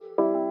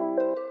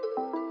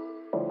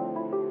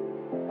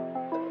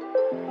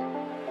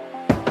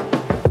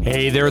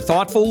Hey there,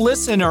 thoughtful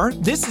listener.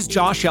 This is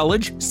Josh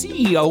Elledge,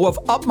 CEO of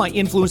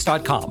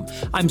UpMyInfluence.com.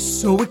 I'm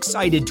so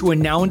excited to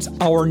announce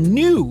our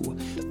new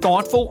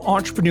Thoughtful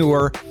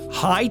Entrepreneur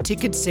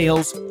high-ticket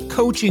sales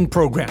coaching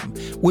program,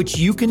 which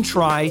you can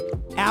try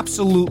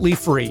absolutely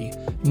free.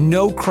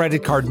 No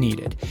credit card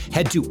needed.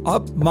 Head to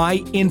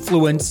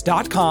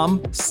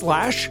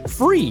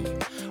UpMyInfluence.com/free.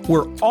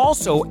 We're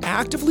also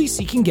actively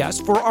seeking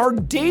guests for our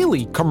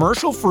daily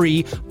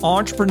commercial-free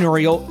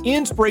entrepreneurial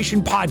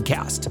inspiration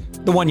podcast,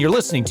 the one you're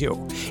listening to.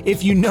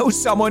 If you know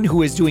someone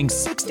who is doing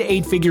 6 to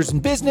 8 figures in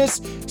business,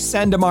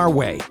 send them our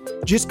way.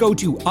 Just go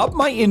to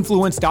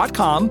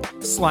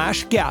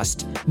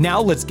UpMyInfluence.com/guest.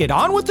 Now let's get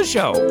on with the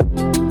show.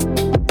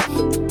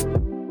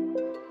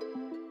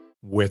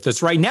 With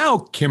us right now,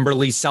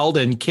 Kimberley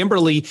Seldon.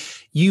 Kimberley,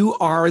 you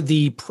are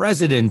the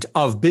president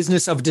of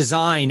Business of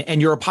Design,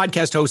 and you're a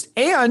podcast host,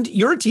 and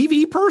you're a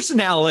TV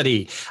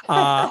personality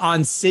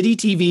on City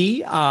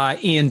TV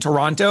in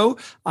Toronto.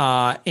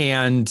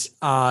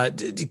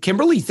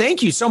 Kimberley,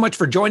 thank you so much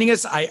for joining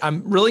us.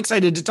 I'm really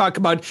excited to talk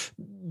about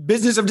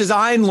Business of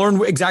Design,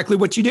 learn exactly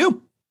what you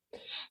do.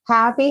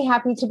 Happy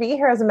to be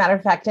here, as a matter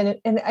of fact. And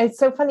it's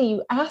so funny.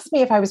 You asked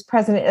me if I was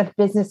president of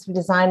Business of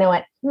Design. I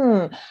went,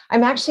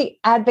 I'm actually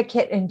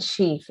advocate in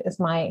chief is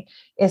my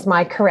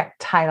correct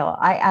title.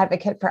 I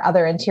advocate for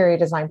other interior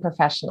design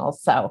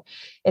professionals. So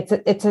it's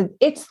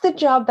the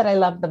job that I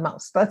love the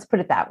most. Let's put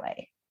it that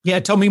way. Yeah.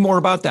 Tell me more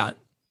about that.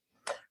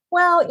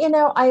 Well,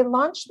 I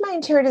launched my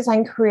interior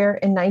design career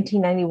in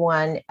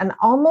 1991, and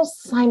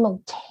almost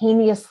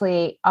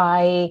simultaneously,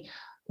 I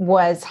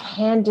was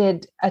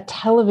handed a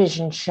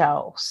television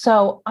show.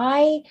 So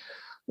I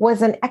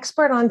was an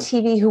expert on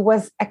TV who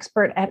was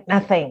expert at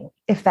nothing,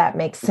 if that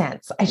makes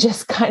sense. I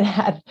just kind of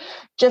had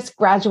just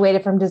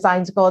graduated from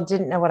design school,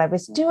 didn't know what I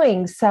was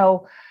doing.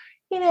 So,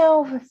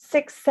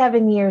 6,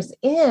 7 years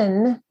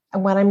in,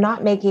 and when I'm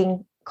not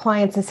making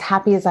clients as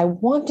happy as I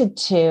wanted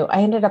to,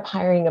 I ended up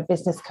hiring a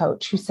business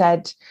coach who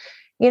said,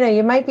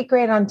 you might be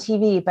great on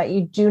TV, but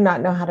you do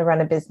not know how to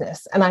run a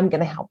business, and I'm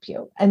going to help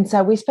you. And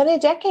so we spent a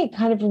decade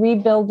kind of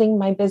rebuilding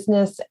my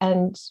business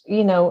and,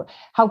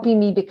 helping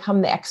me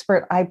become the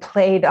expert I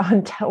played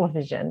on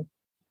television.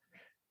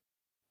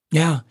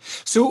 Yeah.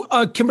 So,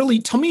 Kimberley,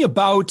 tell me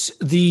about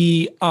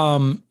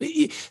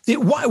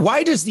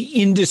why does the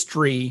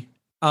industry,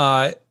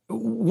 why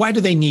do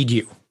they need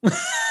you?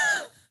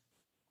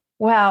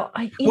 Well,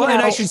 and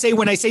I should say,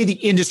 when I say the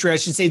industry, I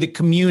should say the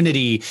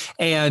community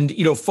and,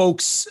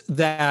 folks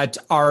that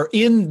are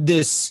in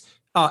this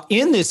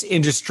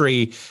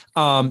industry.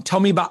 Tell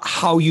me about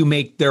how you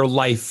make their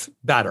life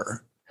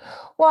better.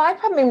 Well, I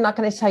probably am not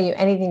going to tell you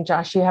anything,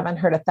 Josh, you haven't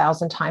heard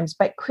 1,000 times,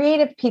 but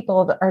creative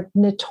people are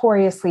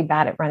notoriously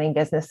bad at running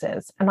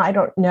businesses. And I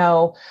don't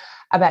know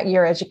about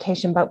your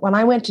education, but when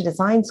I went to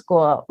design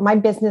school, my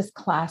business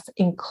class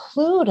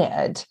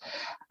included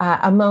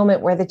a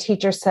moment where the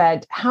teacher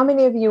said, how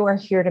many of you are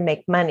here to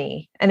make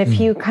money? And a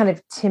few kind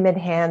of timid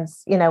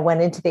hands,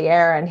 went into the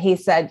air, and he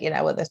said,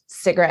 with a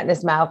cigarette in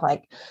his mouth,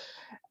 like,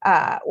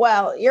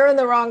 well, you're in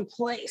the wrong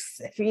place.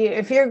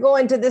 If you're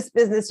going to this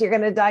business, you're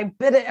going to die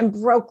bitter and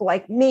broke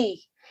like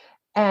me.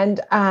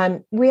 And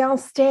we all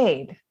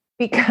stayed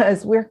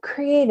because we're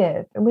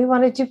creative and we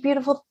want to do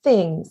beautiful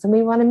things and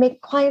we want to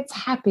make clients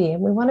happy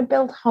and we want to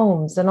build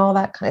homes and all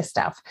that kind of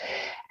stuff.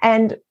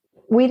 And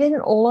we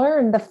didn't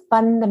learn the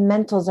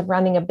fundamentals of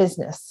running a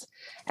business.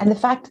 And the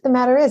fact of the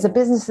matter is a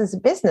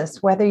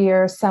business, whether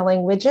you're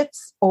selling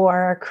widgets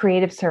or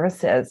creative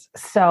services.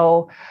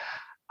 So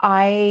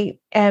I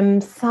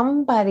am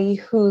somebody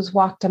who's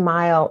walked a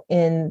mile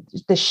in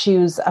the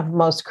shoes of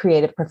most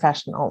creative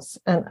professionals.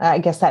 And I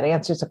guess that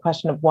answers the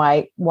question of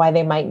why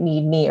they might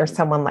need me or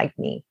someone like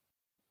me.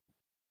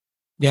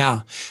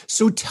 Yeah.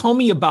 So tell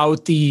me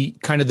about the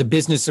kind of the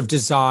Business of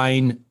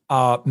Design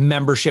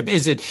membership.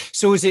 Is it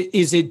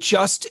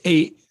just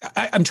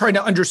I'm trying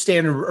to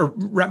understand or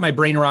wrap my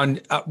brain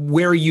around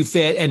where you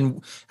fit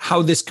and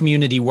how this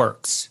community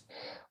works.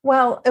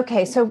 Well,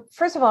 okay. So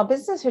first of all,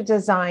 Business of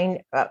Design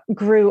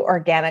grew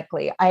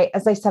organically.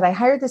 As I said, I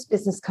hired this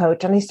business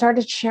coach and I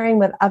started sharing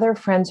with other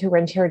friends who were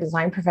interior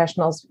design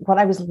professionals what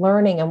I was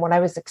learning and what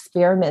I was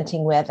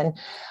experimenting with. And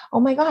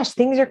oh my gosh,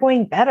 things are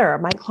going better.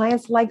 My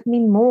clients like me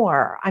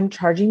more. I'm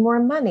charging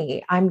more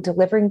money. I'm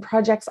delivering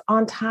projects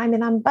on time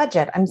and on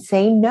budget. I'm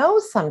saying no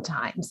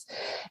sometimes.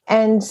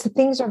 And so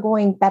things are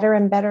going better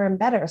and better and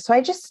better. So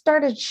I just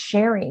started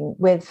sharing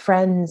with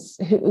friends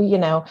who,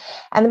 and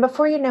then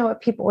before you know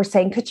it, people were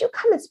saying, could you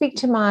come and speak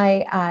to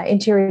my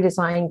interior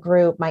design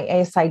group, my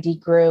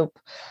ASID group,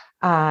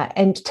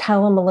 and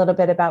tell them a little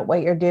bit about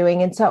what you're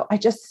doing? And so I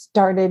just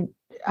started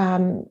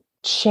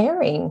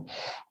sharing.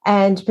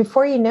 And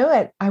before you know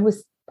it, I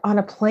was on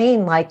a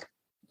plane like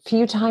a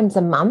few times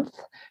a month,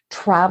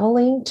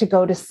 traveling to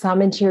go to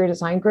some interior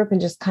design group and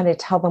just kind of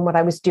tell them what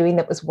I was doing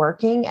that was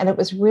working. And it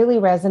was really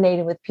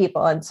resonating with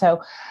people. And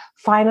so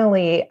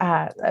finally,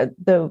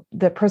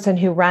 the person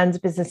who runs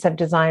Business of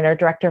Design, our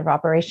director of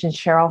operations,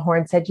 Cheryl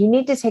Horn, said, you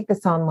need to take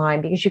this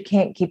online because you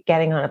can't keep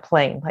getting on a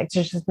plane. Like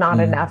there's just not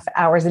enough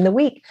hours in the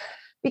week.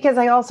 because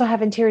I also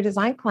have interior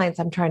design clients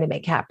I'm trying to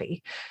make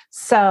happy.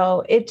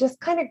 So it just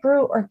kind of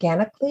grew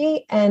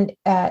organically, and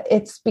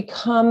it's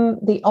become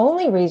the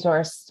only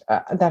resource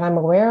that I'm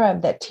aware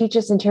of that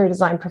teaches interior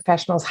design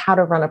professionals how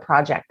to run a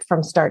project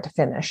from start to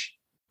finish.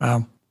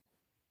 Wow.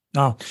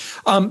 Oh,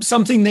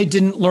 something they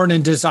didn't learn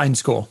in design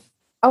school.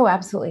 Oh,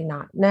 absolutely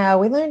not. No,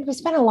 we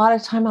spent a lot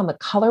of time on the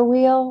color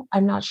wheel.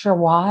 I'm not sure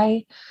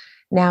why.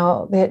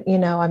 Now that,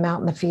 I'm out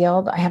in the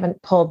field, I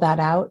haven't pulled that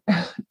out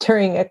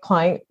during a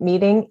client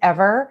meeting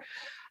ever.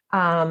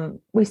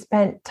 We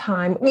spent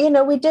time,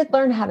 we did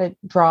learn how to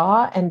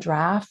draw and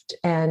draft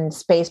and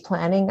space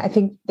planning. I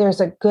think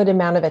there's a good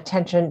amount of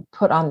attention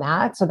put on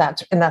that. So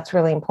that's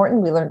really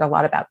important. We learned a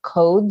lot about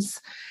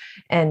codes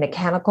and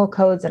mechanical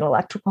codes and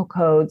electrical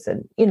codes.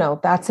 And,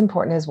 that's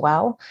important as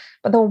well.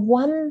 But the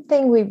one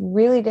thing we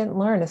really didn't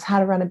learn is how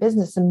to run a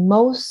business. And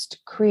most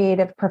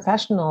creative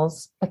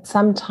professionals at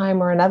some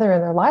time or another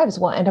in their lives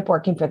will end up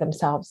working for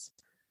themselves.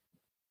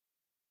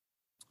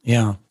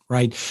 Yeah,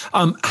 right.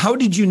 How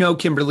did you know,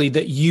 Kimberly,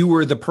 that you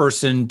were the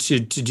person to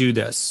do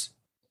this?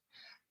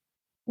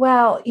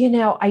 Well,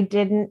 I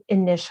didn't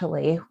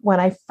initially. When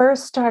I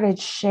first started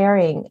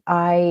sharing,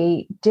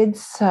 I did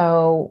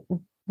so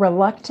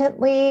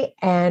reluctantly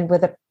and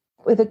with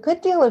a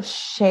good deal of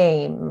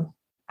shame.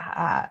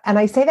 And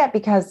I say that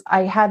because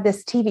I had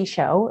this TV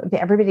show.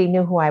 Everybody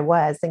knew who I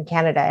was in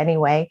Canada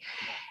anyway.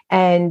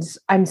 And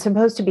I'm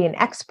supposed to be an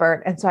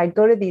expert. And so I'd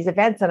go to these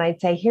events and I'd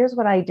say, here's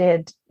what I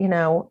did,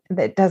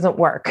 that doesn't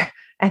work.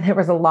 And there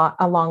was a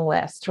long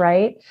list,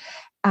 right?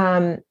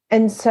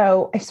 And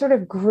so I sort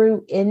of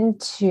grew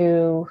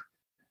into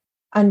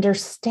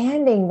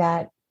understanding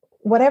that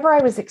whatever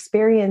I was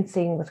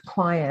experiencing with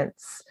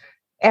clients,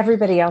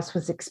 everybody else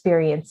was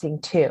experiencing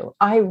too.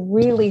 I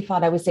really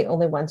thought I was the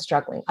only one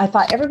struggling. I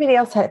thought everybody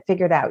else had it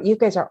figured out. You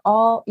guys are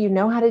all,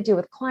 how to deal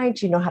with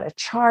clients, how to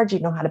charge,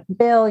 how to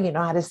bill,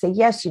 how to say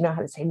yes, how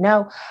to say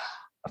no.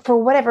 For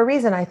whatever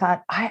reason, I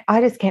thought,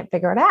 I just can't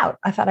figure it out.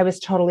 I thought I was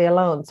totally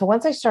alone. So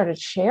once I started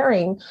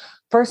sharing,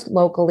 first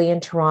locally in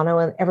Toronto,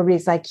 and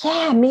everybody's like,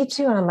 yeah, me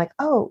too. And I'm like,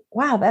 oh,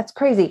 wow, that's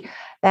crazy.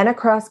 Then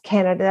across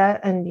Canada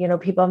and,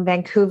 people in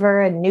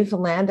Vancouver and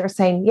Newfoundland, they're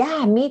saying,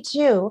 yeah, me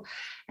too.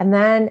 And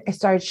then I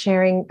started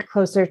sharing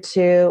closer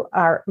to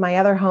my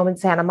other home in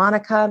Santa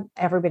Monica.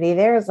 Everybody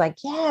there is like,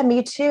 yeah,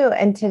 me too.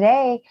 And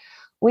today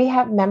we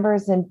have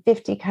members in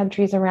 50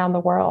 countries around the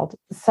world.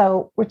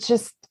 So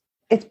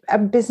it's a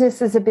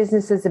business is a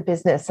business is a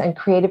business, and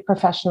creative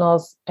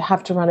professionals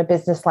have to run a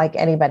business like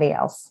anybody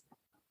else.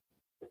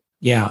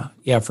 Yeah,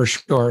 for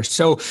sure.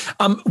 So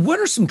what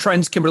are some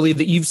trends, Kimberly,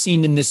 that you've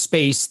seen in this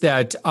space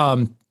that,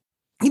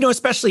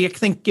 especially I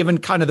think given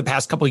kind of the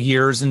past couple of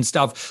years and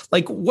stuff,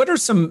 like what are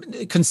some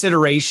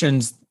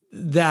considerations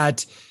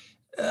that,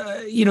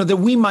 that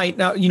we might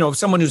not,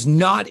 someone who's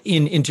not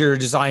in interior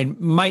design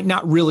might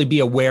not really be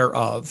aware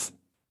of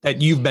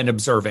that you've been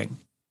observing?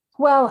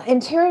 Well,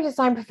 interior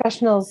design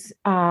professionals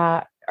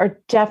are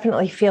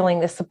definitely feeling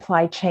the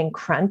supply chain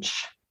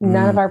crunch.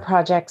 None of our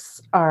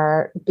projects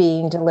are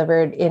being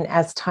delivered in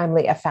as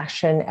timely a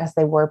fashion as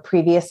they were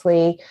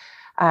previously.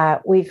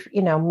 We've,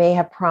 may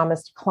have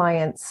promised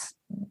clients,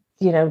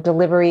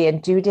 delivery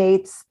and due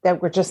dates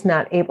that we're just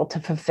not able to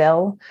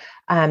fulfill.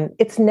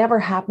 It's never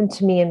happened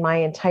to me in my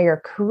entire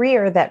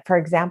career that, for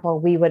example,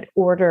 we would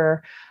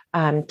order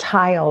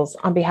tiles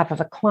on behalf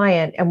of a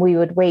client, and we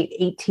would wait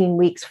 18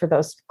 weeks for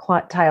those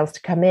tiles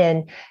to come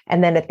in.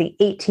 And then at the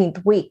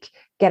 18th week,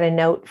 get a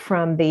note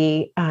from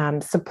the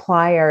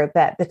supplier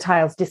that the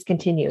tiles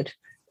discontinued.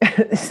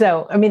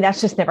 So,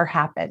 that's just never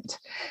happened.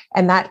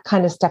 And that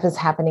kind of stuff is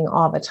happening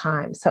all the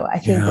time. So I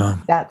think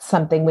that's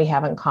something we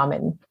have in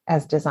common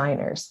as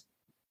designers.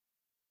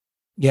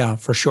 Yeah,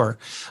 for sure.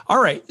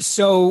 All right.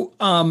 So,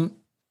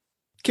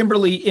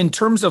 Kimberly, in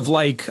terms of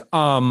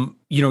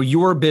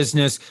your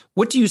business,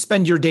 what do you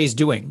spend your days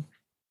doing?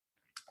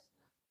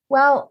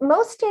 Well,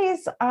 most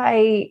days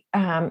I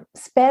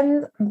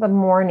spend the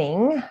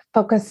morning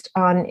focused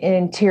on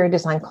interior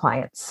design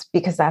clients,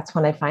 because that's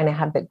when I find I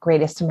have the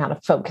greatest amount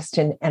of focus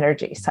and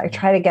energy. So I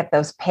try to get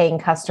those paying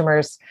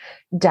customers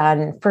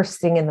done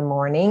first thing in the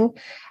morning.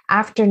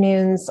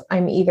 Afternoons,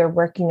 I'm either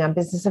working on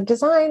business of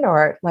design,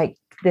 or like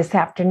this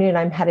afternoon,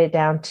 I'm headed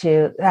down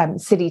to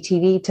City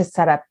TV to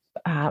set up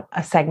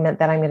a segment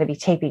that I'm going to be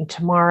taping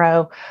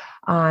tomorrow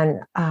on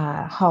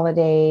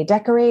holiday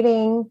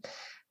decorating.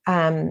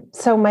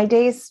 So my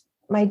days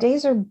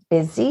are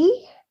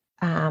busy,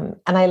 and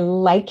I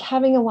like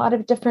having a lot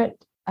of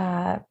different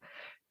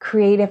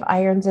creative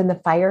irons in the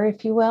fire,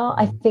 if you will.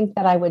 I think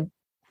that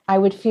I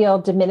would feel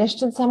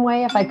diminished in some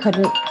way if I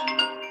couldn't.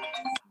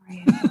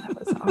 Sorry, that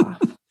was off.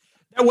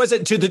 That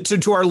wasn't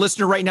to our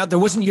listener right now. That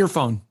wasn't your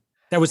phone.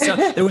 There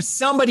was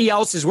somebody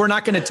else's. We're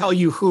not going to tell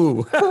you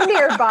who. Who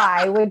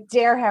nearby would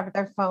dare have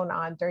their phone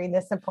on during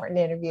this important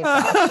interview?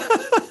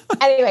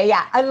 Anyway,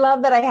 yeah, I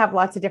love that I have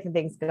lots of different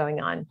things going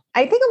on.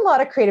 I think a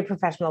lot of creative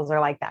professionals are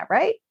like that,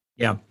 right?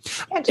 Yeah.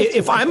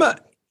 If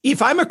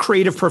I'm a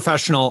creative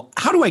professional,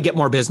 how do I get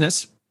more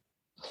business?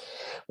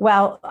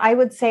 Well, I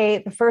would say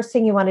the first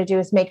thing you want to do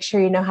is make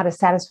sure you know how to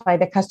satisfy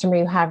the customer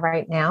you have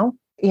right now.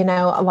 You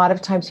know, a lot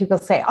of times people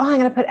say, oh, I'm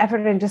going to put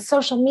effort into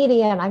social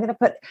media and I'm going to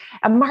put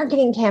a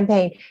marketing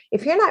campaign.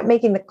 If you're not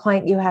making the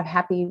client you have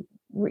happy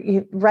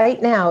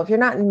right now, if you're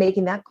not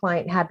making that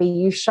client happy,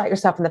 you shot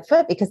yourself in the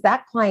foot, because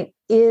that client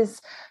is,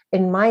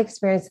 in my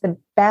experience, the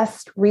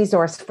best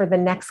resource for the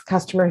next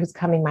customer who's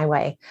coming my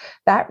way.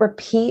 That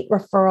repeat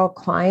referral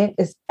client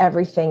is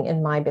everything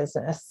in my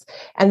business.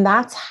 And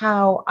that's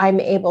how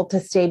I'm able to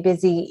stay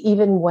busy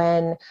even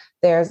when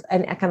there's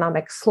an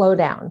economic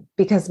slowdown,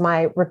 because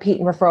my repeat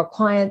and referral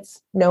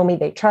clients know me,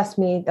 they trust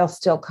me, they'll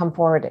still come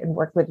forward and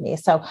work with me.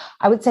 So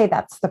I would say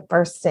that's the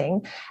first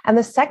thing. And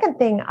the second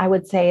thing I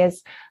would say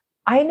is,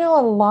 I know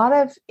a lot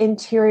of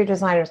interior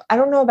designers. I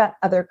don't know about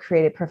other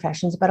creative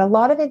professions, but a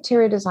lot of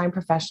interior design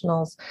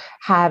professionals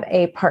have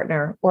a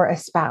partner or a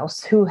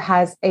spouse who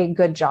has a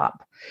good job.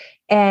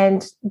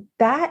 And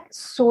that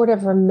sort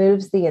of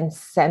removes the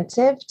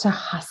incentive to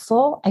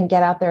hustle and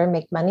get out there and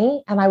make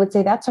money. And I would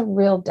say that's a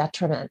real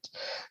detriment.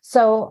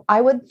 So I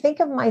would think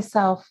of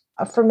myself,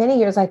 for many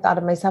years, I thought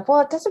of myself,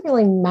 well, it doesn't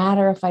really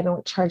matter if I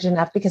don't charge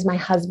enough because my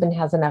husband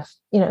has enough,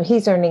 you know,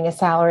 he's earning a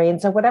salary.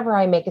 And so whatever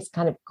I make is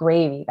kind of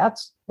gravy.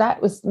 That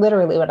was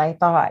literally what I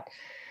thought.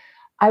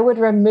 I would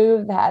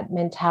remove that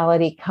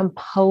mentality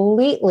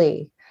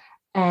completely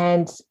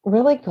and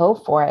really go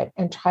for it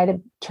and try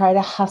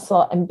to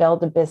hustle and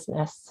build a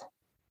business.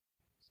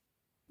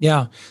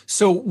 Yeah.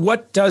 So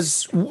what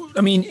does,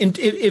 I mean,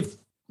 if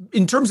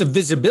in terms of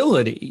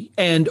visibility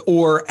and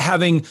or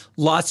having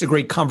lots of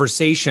great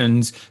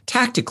conversations,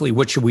 tactically,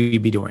 what should we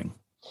be doing?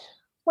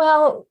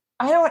 Well,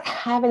 I don't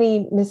have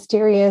any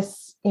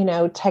mysterious,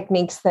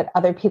 techniques that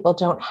other people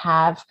don't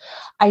have.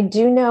 I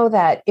do know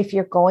that if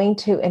you're going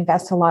to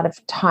invest a lot of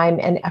time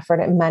and effort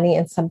and money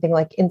in something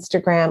like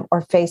Instagram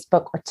or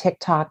Facebook or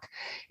TikTok,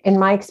 in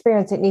my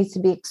experience, it needs to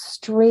be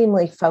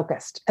extremely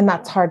focused. And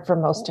that's hard for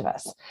most of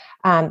us.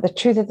 The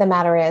truth of the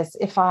matter is,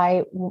 if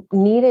I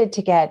needed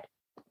to get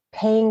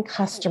paying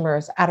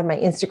customers out of my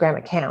Instagram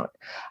account,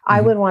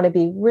 I would want to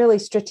be really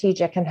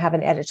strategic and have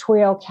an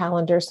editorial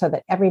calendar so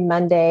that every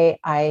Monday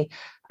I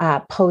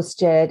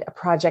posted a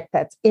project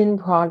that's in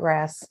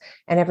progress.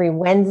 And every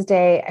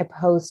Wednesday, I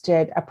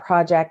posted a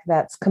project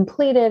that's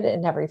completed.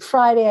 And every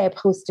Friday, I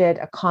posted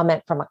a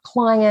comment from a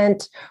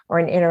client or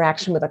an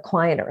interaction with a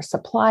client or a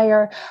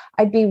supplier.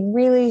 I'd be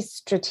really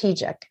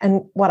strategic.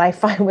 And what I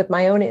find with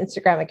my own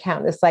Instagram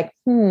account is like,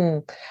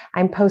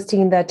 I'm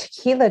posting the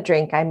tequila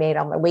drink I made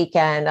on the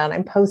weekend, and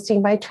I'm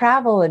posting my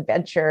travel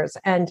adventures.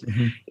 And,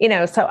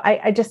 so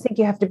I just think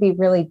you have to be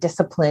really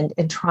disciplined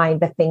in trying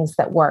the things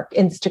that work.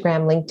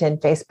 Instagram, LinkedIn,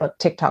 Facebook,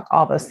 TikTok,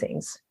 all those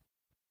things.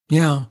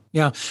 Yeah.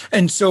 Yeah.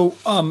 And so,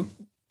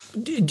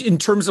 in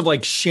terms of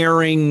like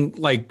sharing,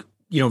 like,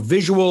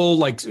 visual,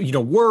 like,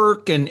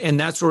 work and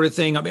that sort of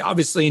thing. I mean,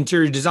 obviously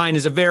interior design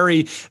is a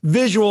very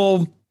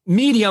visual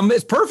medium.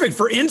 It's perfect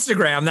for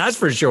Instagram. That's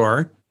for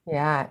sure.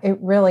 Yeah, it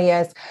really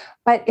is.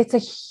 But it's a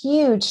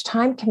huge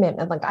time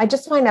commitment. Like, I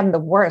just find I'm the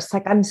worst.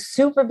 Like, I'm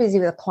super busy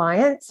with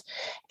clients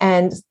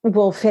and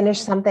we'll finish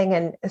something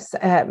and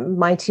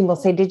my team will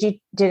say,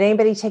 did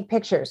anybody take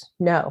pictures?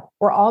 No,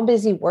 we're all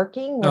busy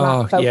working. We're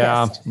not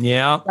focused.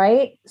 Yeah.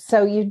 Right.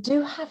 So you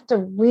do have to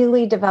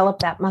really develop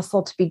that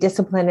muscle to be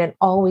disciplined and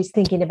always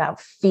thinking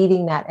about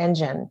feeding that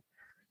engine.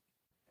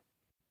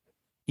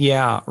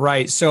 Yeah.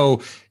 Right.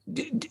 So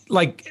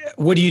like,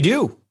 what do you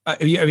do? I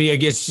mean, I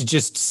guess you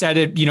just set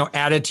it,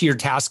 add it to your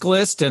task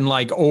list and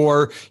like,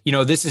 or,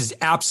 this is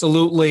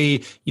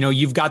absolutely,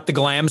 you've got the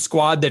glam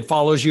squad that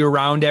follows you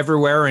around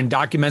everywhere and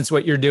documents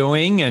what you're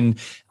doing. And,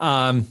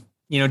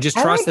 just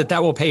trust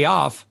that will pay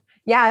off.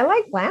 Yeah, I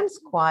like Glam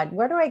Squad.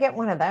 Where do I get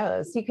one of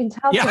those? You can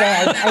tell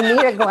today I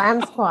need a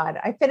Glam Squad.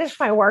 I finished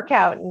my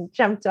workout and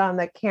jumped on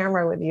the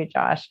camera with you,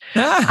 Josh.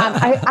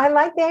 I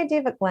like the idea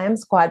of a Glam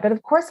Squad, but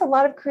of course, a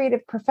lot of creative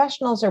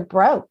professionals are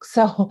broke.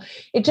 So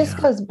it just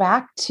goes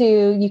back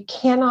to, you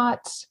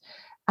cannot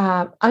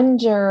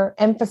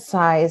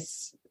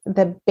underemphasize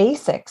the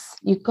basics.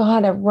 You got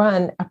to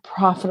run a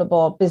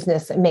profitable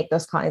business and make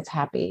those clients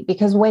happy,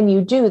 because when you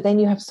do, then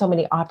you have so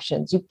many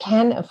options. You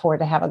can afford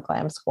to have a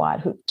Glam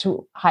Squad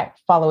to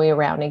follow you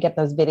around and get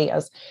those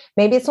videos.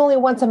 Maybe it's only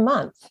once a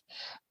month,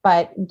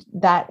 but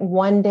that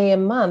one day a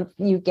month,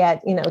 you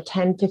get,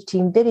 10,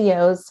 15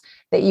 videos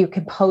that you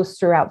can post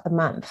throughout the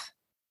month.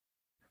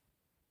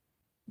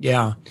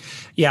 Yeah.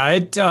 Yeah.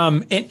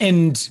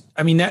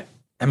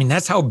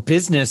 That's how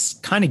business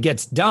kind of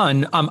gets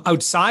done.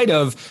 Outside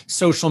of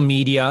social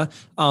media,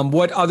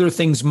 what other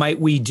things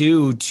might we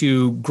do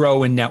to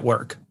grow and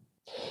network?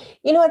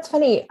 It's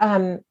funny.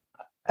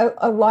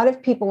 A lot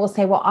of people will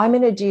say, well, I'm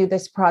going to do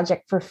this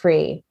project for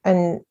free.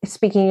 And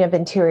speaking of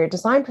interior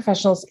design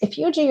professionals, if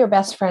you do your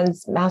best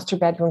friend's master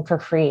bedroom for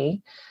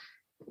free,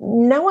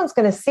 no one's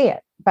going to see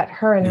it but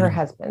her and her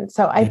husband.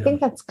 So I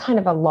think that's kind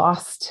of a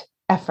lost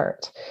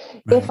effort.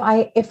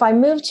 Right. If I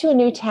moved to a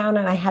new town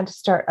and I had to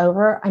start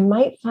over, I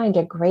might find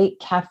a great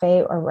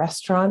cafe or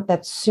restaurant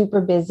that's super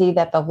busy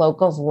that the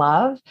locals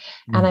love.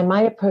 And I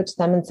might approach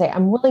them and say,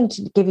 I'm willing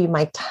to give you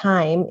my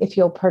time if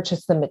you'll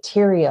purchase the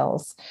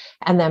materials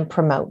and then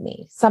promote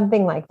me.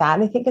 Something like that,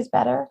 I think, is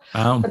better.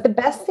 But the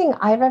best thing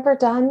I've ever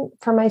done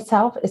for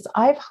myself is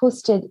I've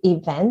hosted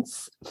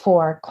events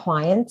for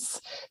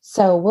clients.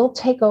 So we'll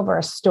take over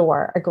a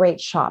store, a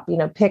great shop,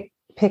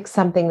 pick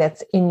something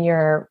that's in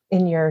your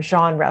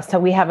genre. So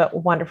we have a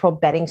wonderful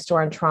bedding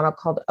store in Toronto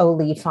called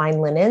Oli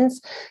Fine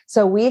Linens.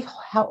 So we've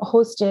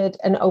hosted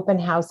an open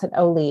house at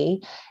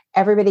Oli.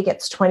 Everybody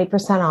gets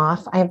 20%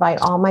 off. I invite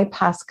all my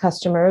past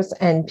customers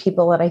and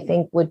people that I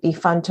think would be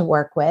fun to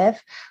work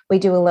with. We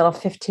do a little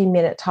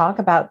 15-minute talk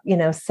about,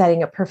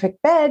 setting a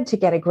perfect bed to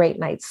get a great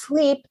night's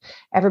sleep.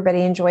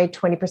 Everybody enjoyed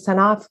 20%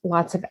 off,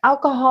 lots of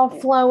alcohol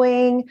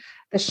flowing.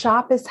 The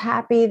shop is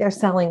happy. They're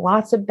selling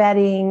lots of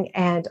bedding.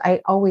 And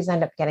I always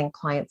end up getting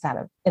clients out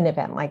of an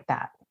event like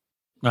that.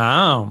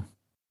 Wow.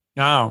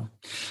 And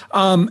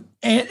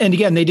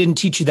again, they didn't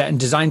teach you that in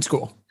design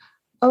school.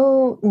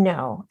 Oh,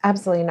 no,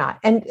 absolutely not.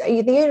 And,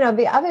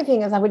 the other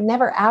thing is I would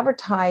never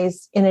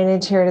advertise in an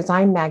interior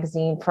design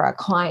magazine for a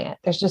client.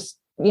 There's just,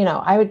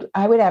 I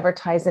would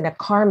advertise in a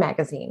car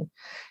magazine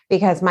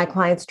because my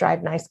clients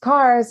drive nice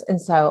cars.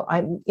 And so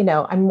I'm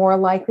more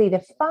likely to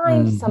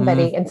find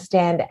somebody and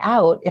stand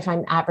out if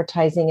I'm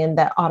advertising in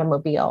the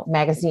automobile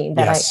magazine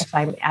than if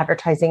I'm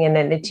advertising in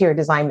an interior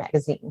design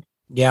magazine.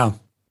 Yeah.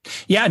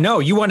 Yeah, no,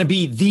 you want to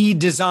be the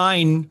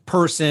design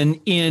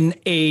person in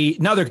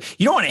another.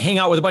 You don't want to hang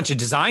out with a bunch of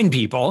design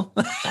people.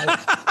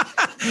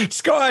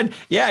 Just go and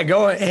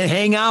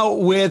hang out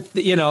with,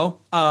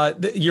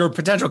 your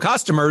potential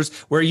customers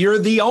where you're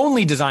the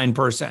only design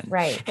person.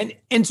 Right.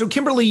 And so,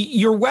 Kimberly,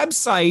 your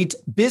website,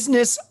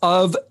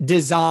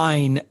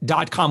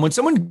 businessofdesign.com, when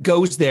someone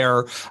goes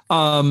there,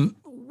 how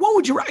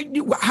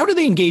do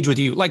they engage with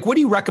you? Like, what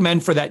do you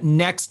recommend for that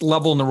next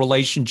level in the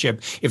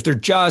relationship if they're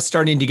just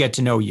starting to get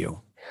to know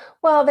you?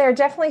 Well, there are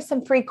definitely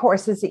some free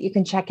courses that you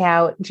can check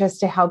out just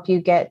to help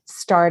you get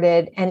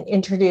started and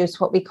introduce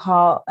what we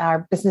call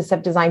our Business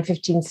of Design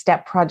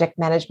 15-step project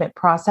management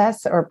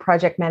process or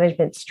project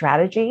management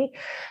strategy.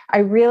 I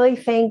really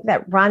think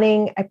that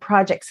running a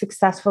project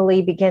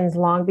successfully begins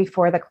long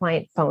before the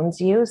client phones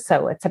you.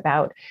 So it's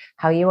about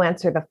how you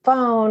answer the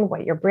phone,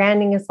 what your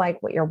branding is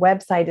like, what your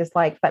website is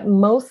like. But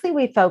mostly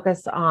we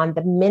focus on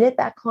the minute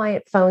that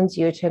client phones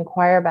you to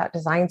inquire about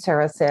design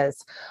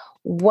services.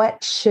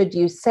 What should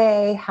you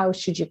say? How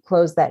should you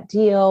close that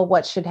deal?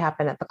 What should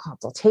happen at the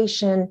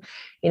consultation?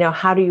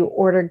 How do you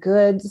order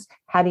goods?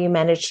 How do you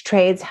manage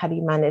trades? How do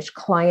you manage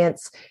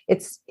clients?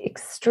 It's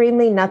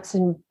extremely nuts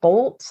and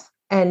bolts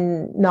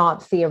and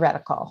not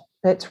theoretical.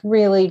 It's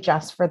really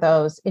just for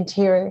those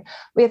interior.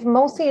 We have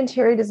mostly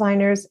interior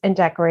designers and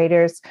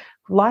decorators,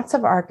 lots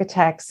of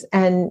architects,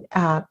 and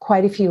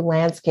quite a few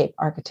landscape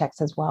architects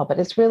as well. But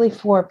it's really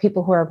for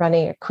people who are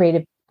running a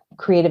creative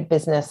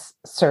business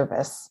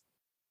service.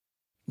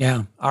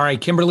 Yeah. All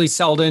right. Kimberley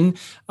Seldon.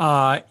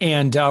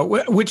 And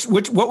what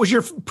was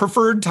your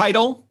preferred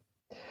title?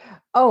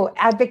 Oh,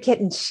 advocate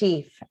in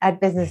chief at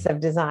Business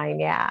of Design.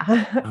 Yeah.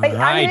 But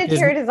I'm an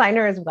interior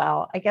designer as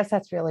well. I guess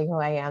that's really who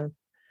I am.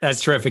 That's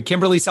terrific.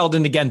 Kimberley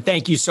Seldon, again,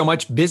 thank you so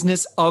much.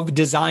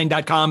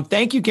 Businessofdesign.com.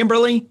 Thank you,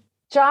 Kimberly.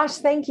 Josh,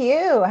 thank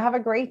you. Have a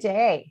great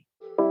day.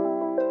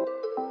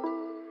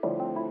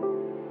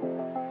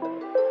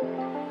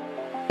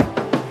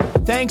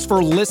 Thanks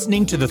for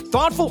listening to the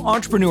Thoughtful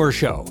Entrepreneur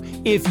Show.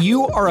 If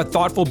you are a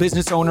thoughtful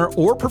business owner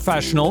or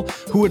professional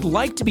who would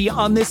like to be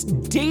on this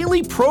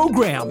daily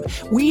program,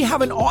 we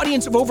have an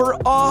audience of over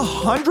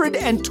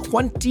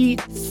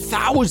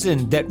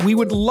 120,000 that we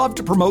would love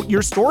to promote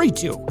your story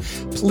to.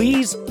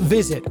 Please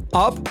visit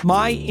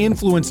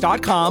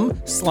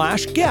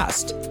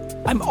upmyinfluence.com/guest.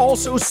 I'm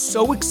also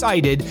so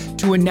excited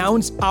to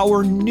announce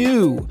our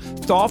new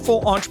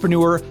Thoughtful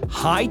Entrepreneur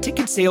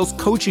high-ticket sales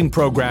coaching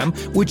program,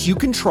 which you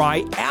can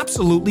try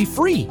absolutely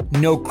free.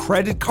 No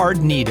credit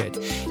card needed.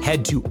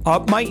 Head to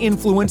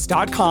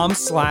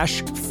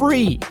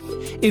upmyinfluence.com/free.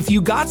 If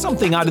you got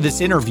something out of this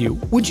interview,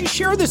 would you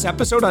share this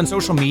episode on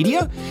social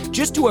media?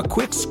 Just do a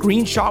quick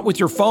screenshot with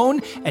your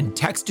phone and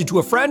text it to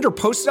a friend or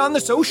post it on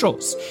the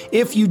socials.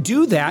 If you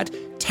do that,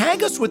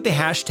 tag us with the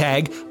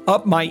hashtag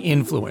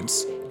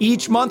UpMyInfluence.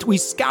 Each month, we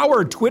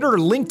scour Twitter,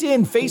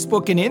 LinkedIn,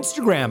 Facebook, and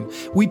Instagram.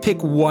 We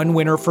pick one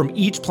winner from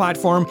each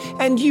platform,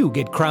 and you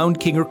get crowned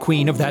king or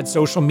queen of that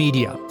social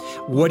media.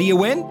 What do you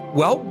win?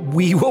 Well,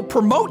 we will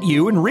promote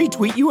you and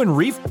retweet you and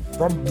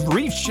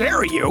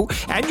reshare you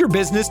and your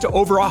business to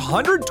over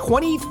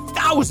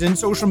 120,000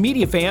 social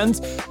media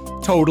fans,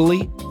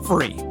 totally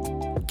free.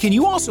 Can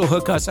you also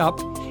hook us up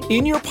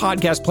in your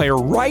podcast player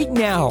right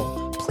now?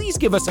 Please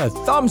give us a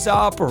thumbs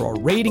up or a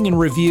rating and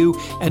review,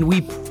 and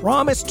we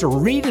promise to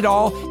read it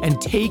all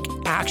and take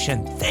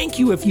action. Thank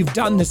you if you've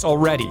done this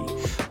already.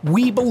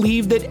 We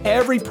believe that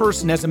every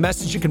person has a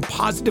message that can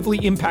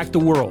positively impact the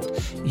world.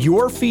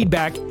 Your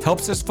feedback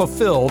helps us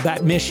fulfill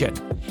that mission.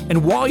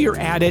 And while you're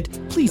at it,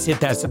 please hit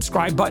that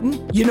subscribe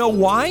button. You know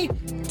why?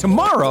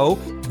 Tomorrow,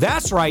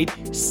 that's right,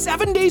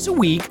 7 days a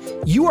week,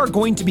 you are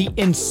going to be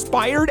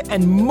inspired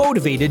and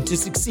motivated to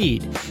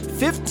succeed.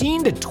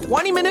 15 to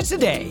 20 minutes a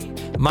day.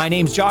 My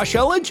name's Josh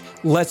Elledge.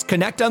 Let's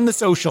connect on the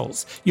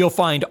socials. You'll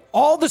find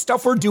all the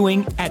stuff we're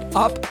doing at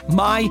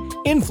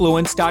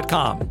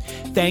upmyinfluence.com.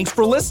 Thanks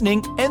for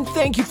listening, and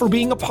thank you for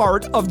being a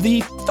part of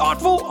the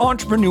Thoughtful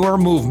Entrepreneur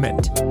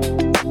Movement.